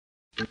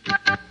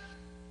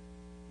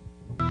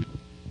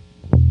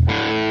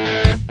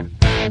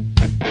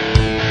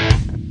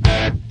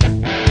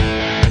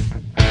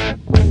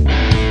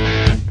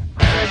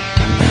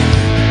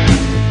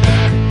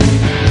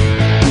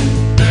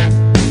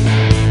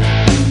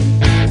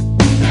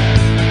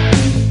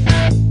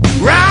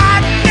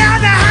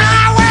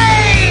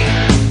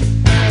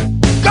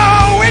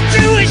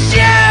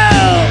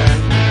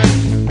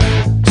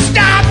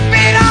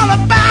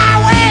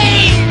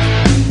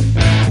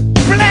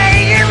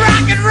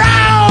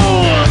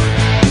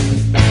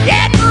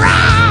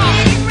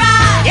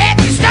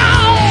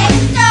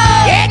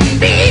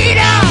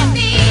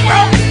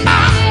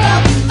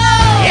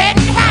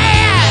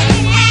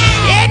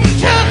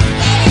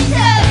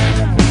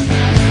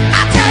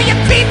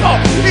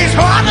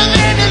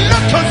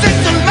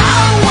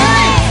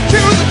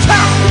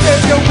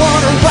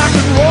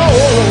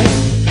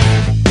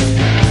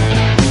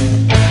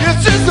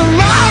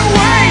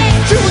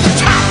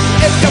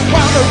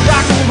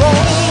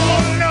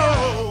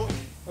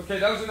Okay,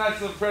 that was a nice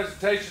little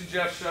presentation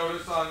Jeff showed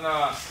us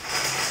on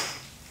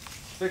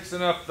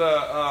fixing up the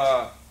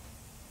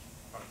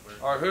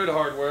our hood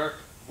hardware.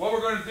 What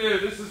we're going to do,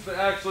 this is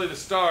actually the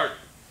start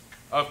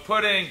of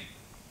putting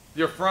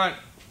your front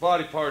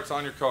body parts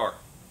on your car.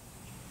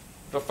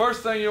 The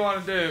first thing you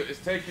want to do is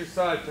take your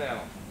side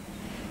panel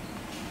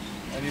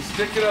and you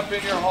stick it up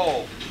in your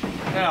hole.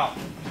 Now,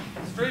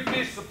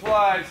 Streetbeasts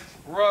supplies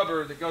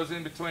rubber that goes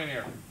in between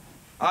here.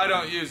 I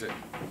don't use it.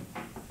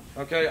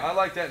 Okay, I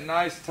like that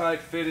nice tight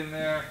fit in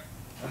there,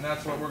 and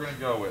that's what we're going to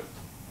go with.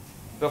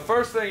 The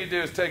first thing you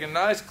do is take a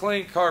nice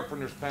clean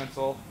carpenter's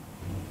pencil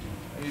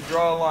and you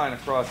draw a line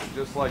across it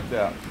just like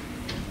that.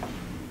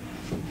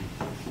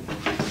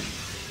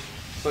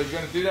 So you're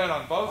going to do that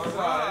on both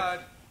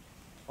sides.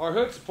 Our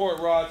hood support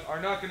rods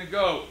are not going to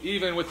go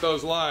even with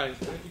those lines.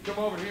 And if you come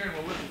over here and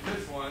we'll look at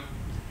this one,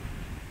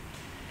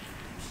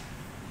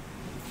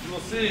 you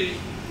will see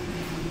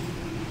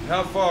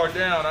how far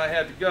down I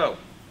had to go.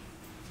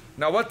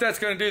 Now what that's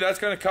going to do, that's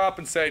going to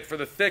compensate for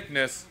the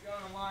thickness. We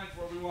got our lines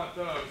where we want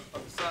those.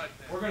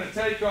 We're going to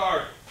take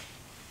our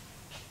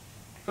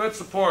hood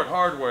support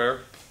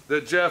hardware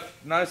that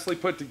Jeff nicely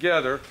put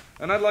together,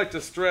 and I'd like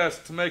to stress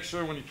to make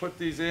sure when you put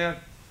these in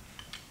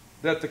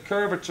that the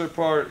curvature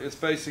part is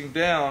facing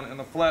down and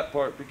the flat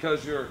part,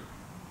 because your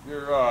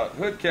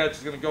hood catch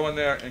is going to go in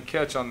there and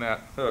catch on that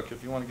hook.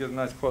 If you want to get a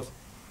nice close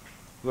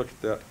look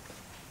at that.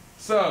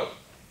 So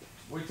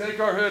we take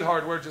our hood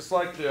hardware just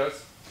like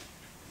this.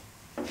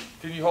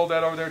 Can you hold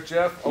that over there,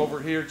 Jeff?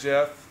 Over here,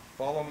 Jeff.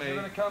 Follow me. You're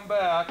going to come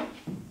back,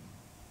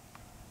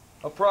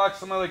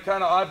 approximately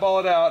kind of eyeball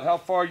it out, how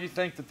far you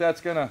think that that's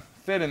going to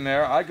fit in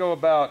there. I go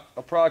about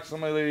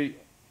approximately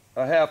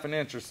a ½ an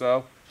inch or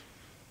so.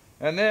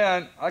 And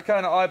then I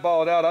kind of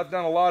eyeball it out. I've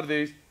done a lot of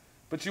these,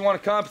 but you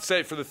want to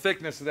compensate for the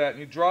thickness of that, and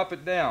you drop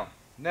it down.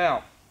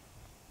 Now,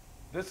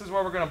 this is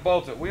where we're going to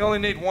bolt it. We only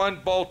need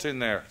one bolt in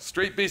there.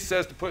 Streetbeast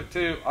says to put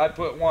 2, I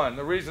put 1.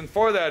 The reason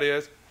for that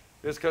is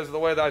because of the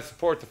way that I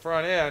support the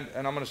front end,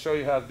 and I'm going to show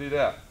you how to do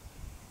that.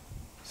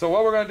 So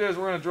what we're going to do is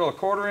we're going to drill a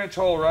 1/4 inch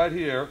hole right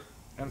here,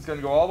 and it's going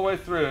to go all the way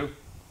through.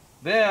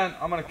 Then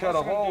I'm going to cut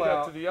a hole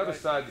out to the other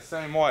side the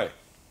same way.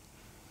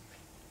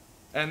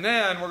 And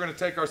then we're going to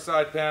take our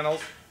side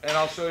panels, and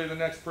I'll show you the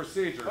next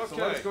procedure. Okay. So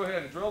let's go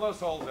ahead and drill those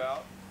holes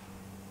out.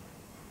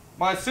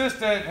 My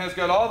assistant has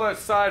got all that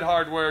side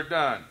hardware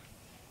done.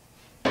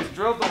 He's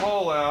drilled the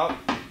hole out.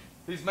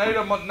 He's made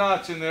a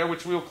notch in there,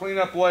 which we'll clean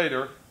up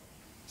later,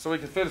 so we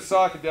can fit a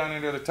socket down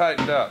in there to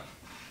tighten it up.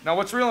 Now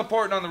what's real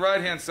important on the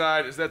right hand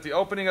side is that the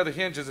opening of the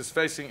hinges is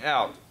facing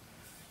out.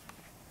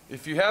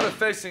 If you have it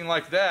facing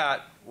like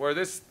that, where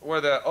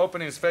the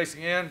opening is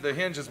facing in, the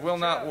hinges will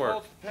not work.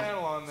 Hold the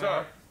panel on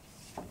there.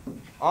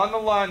 On the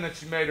line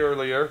that you made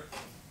earlier,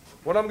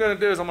 what I'm going to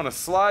do is I'm going to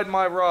slide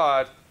my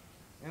rod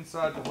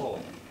inside the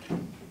hole.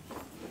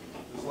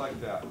 Just like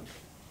that.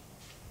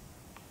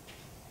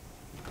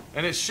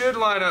 And it should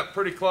line up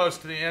pretty close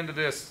to the end of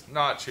this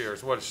notch here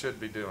is what it should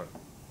be doing.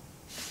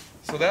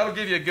 So that'll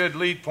give you a good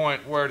lead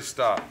point where to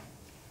stop.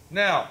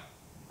 Now,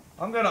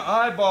 I'm going to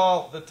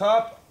eyeball the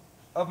top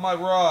of my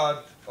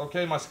rod,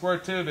 okay, my square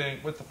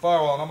tubing with the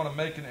firewall, and I'm going to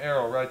make an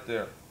arrow right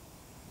there.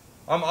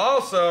 I'm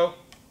also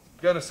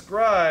going to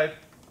scribe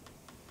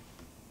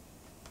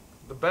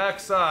the back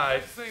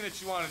side. The thing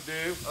that you want to do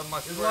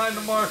is line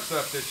the marks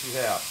up that you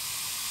have.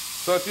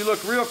 So if you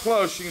look real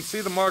close, you can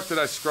see the mark that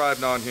I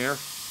scribed on here.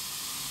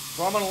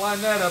 So I'm going to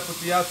line that up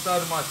with the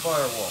outside of my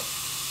firewall.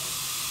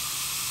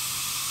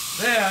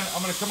 Then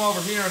I'm going to come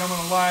over here and I'm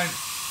going to line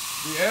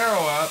the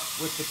arrow up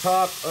with the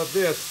top of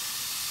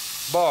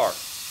this bar.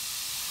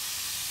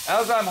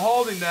 As I'm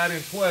holding that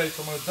in place,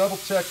 I'm going to double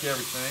check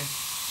everything.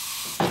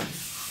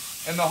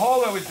 And the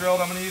hole that we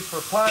drilled, I'm going to use for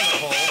a pilot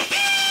hole.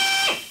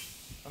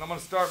 And I'm going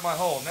to start my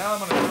hole. Now I'm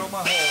going to drill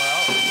my hole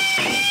out.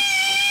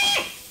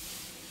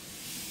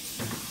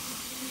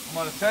 I'm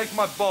going to take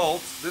my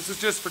bolts. This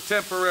is just for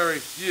temporary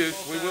use.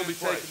 We will be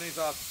taking these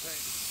off the paint.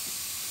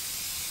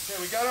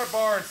 Okay, we got our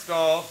bar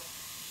installed.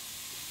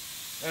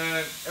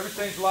 and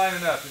everything's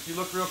lining up. If you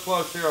look real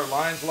close here, our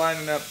line's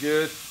lining up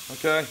good,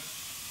 okay?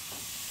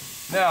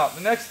 Now,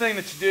 the next thing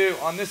that you do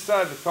on this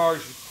side of the car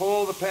is you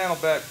pull the panel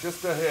back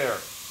just a hair.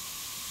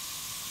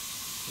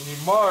 And you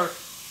mark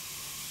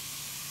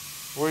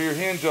where your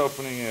hinge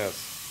opening is.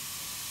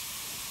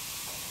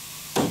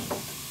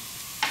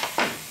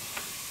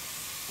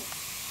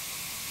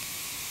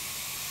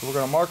 So we're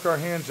going to mark our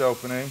hinge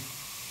opening.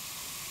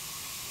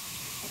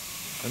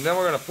 And then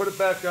we're going to put it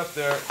back up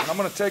there. And I'm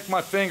going to take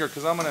my finger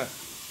because I'm going to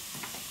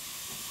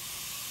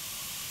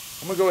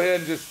go ahead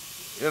and just,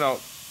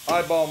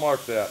 eyeball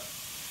mark that.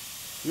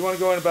 You want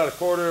to go in about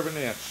 1/4 of an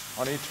inch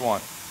on each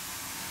one.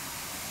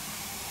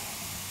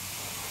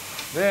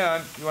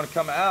 Then you want to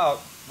come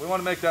out. We want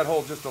to make that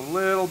hole just a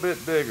little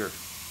bit bigger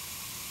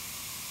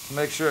to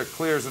make sure it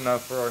clears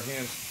enough for our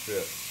hinge to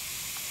fit.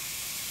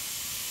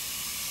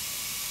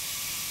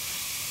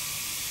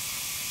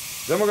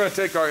 Then we're going to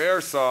take our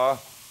air saw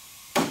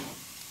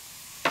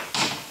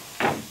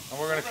and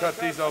we're going to cut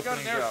these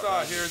openings out. I've got an air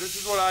saw here. This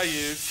is what I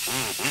use.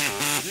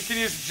 You can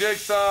use a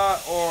jigsaw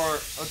or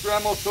a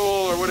Dremel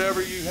tool or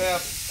whatever you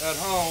have at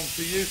home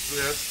to use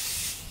this.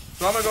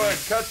 So I'm going to go ahead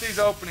and cut these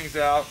openings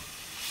out,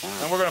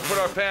 and we're going to put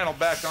our panel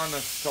back on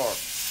the car.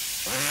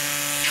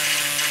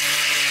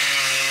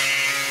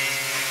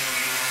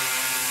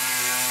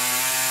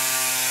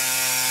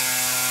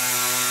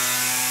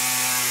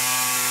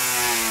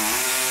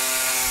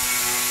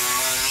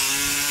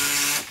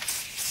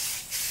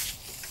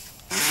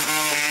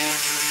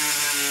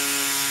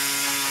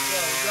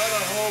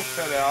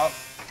 Cut out,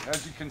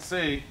 as you can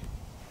see,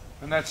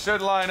 and that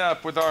should line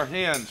up with our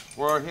hinge,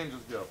 where our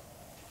hinges go.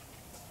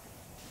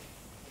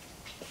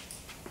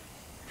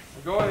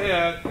 So go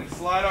ahead and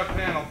slide our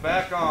panel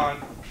back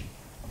on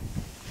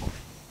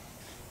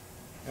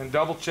and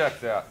double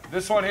check that.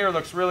 This one here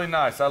looks really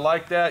nice. I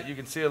like that. You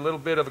can see a little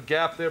bit of a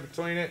gap there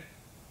between it.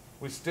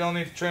 We still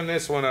need to trim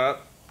this one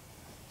up,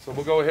 so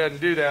we'll go ahead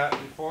and do that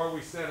before we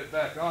set it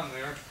back on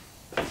there,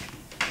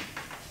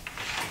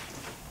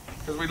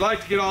 because we'd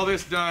like to get all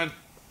this done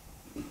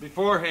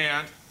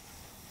beforehand.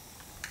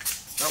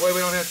 That way we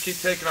don't have to keep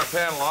taking our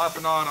panel off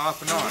and on,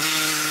 off and on.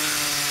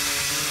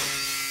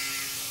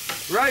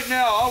 Right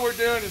now, all we're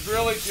doing is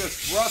really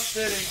just rough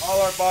fitting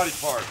all our body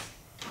parts.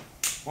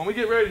 When we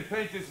get ready to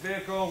paint this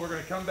vehicle, we're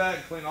going to come back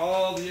and clean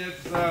all the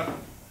edges up,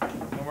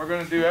 and we're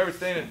going to do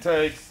everything it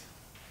takes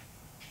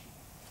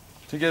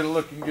to get it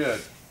looking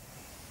good.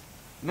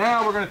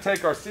 Now we're going to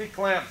take our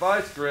C-clamp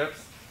vice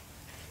grips,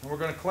 and we're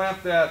going to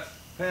clamp that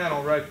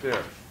panel right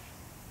there.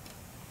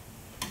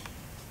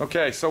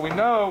 Okay, so we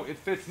know it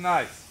fits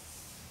nice,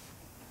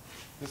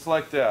 just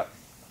like that.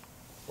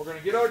 We're going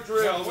to get our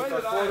drill with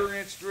our 1/4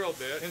 inch drill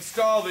bit.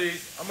 Install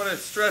these. I'm going to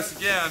stress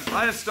again,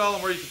 I install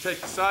them where you can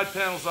take the side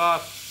panels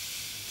off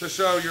to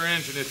show your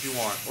engine if you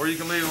want, or you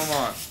can leave them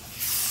on.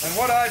 And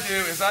what I do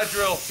is I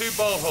drill 2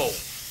 bolt holes,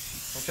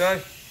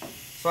 okay?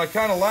 So I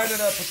kind of line it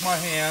up with my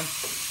hand.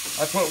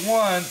 I put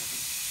one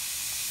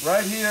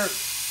right here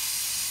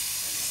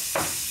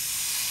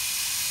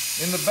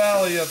in the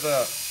valley of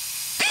the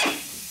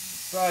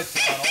side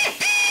panel.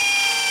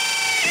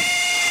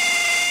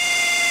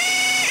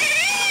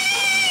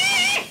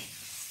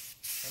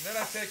 And then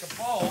I take a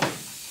bolt and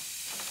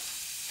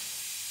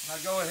I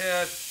go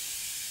ahead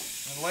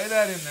and lay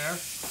that in there.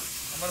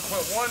 I'm going to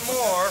put one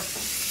more,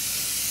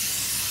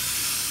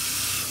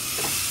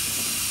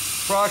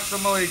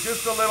 approximately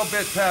just a little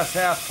bit past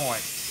half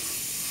point.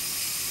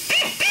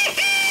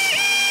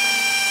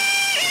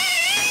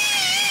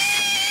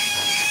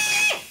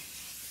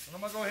 And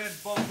I'm going to go ahead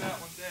and bolt that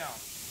one down.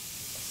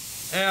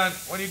 And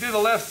when you do the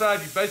left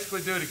side, you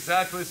basically do it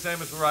exactly the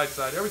same as the right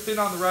side. Everything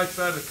on the right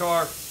side of the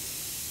car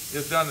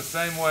is done the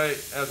same way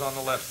as on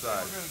the left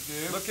side. What we're going to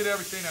do, look at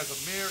everything as a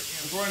mirror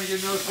image. We're going to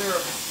get those there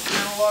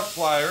panel lock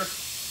pliers.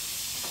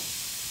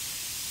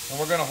 And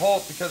we're going to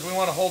hold, because we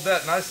want to hold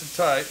that nice and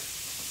tight.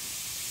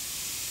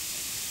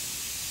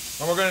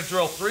 And we're going to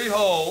drill 3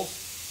 holes,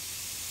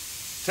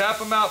 tap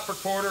them out for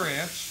 1/4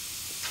 inch.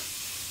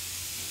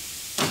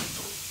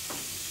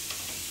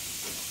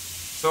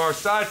 So our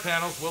side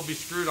panels will be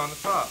screwed on the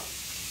top.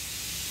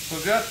 So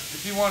Jeff,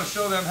 if you want to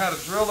show them how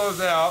to drill those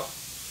out,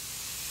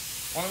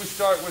 why don't we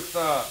start with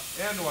the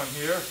end one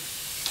here.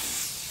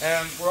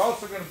 And we're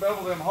also going to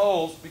bevel them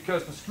holes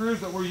because the screws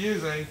that we're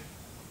using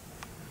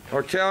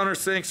are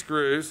countersink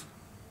screws.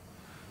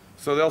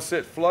 So they'll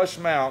sit flush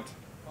mount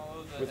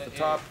with the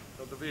top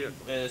of the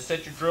vehicle.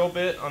 Set your drill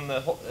bit on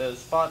the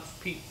spots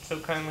Pete so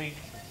kindly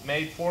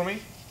made for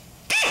me.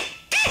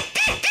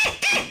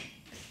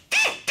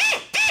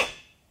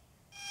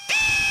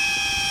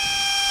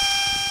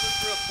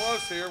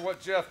 Close here,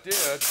 what Jeff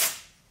did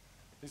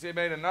is he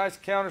made a nice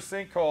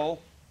countersink hole,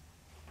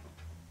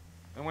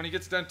 and when he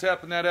gets done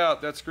tapping that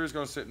out, that screw's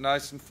going to sit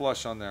nice and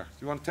flush on there. Do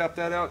you want to tap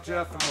that out,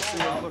 Jeff, and we'll see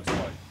what it looks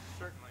like?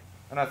 Certainly.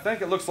 And I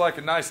think it looks like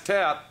a nice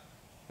tap.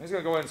 He's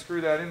going to go ahead and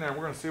screw that in there, and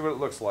we're going to see what it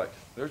looks like.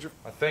 There's your.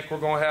 I think we're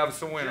going to have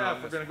some winner.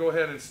 We're going to go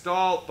ahead and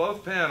install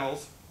both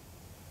panels,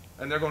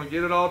 and they're going to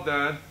get it all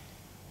done,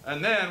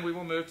 and then we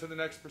will move to the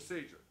next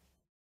procedure.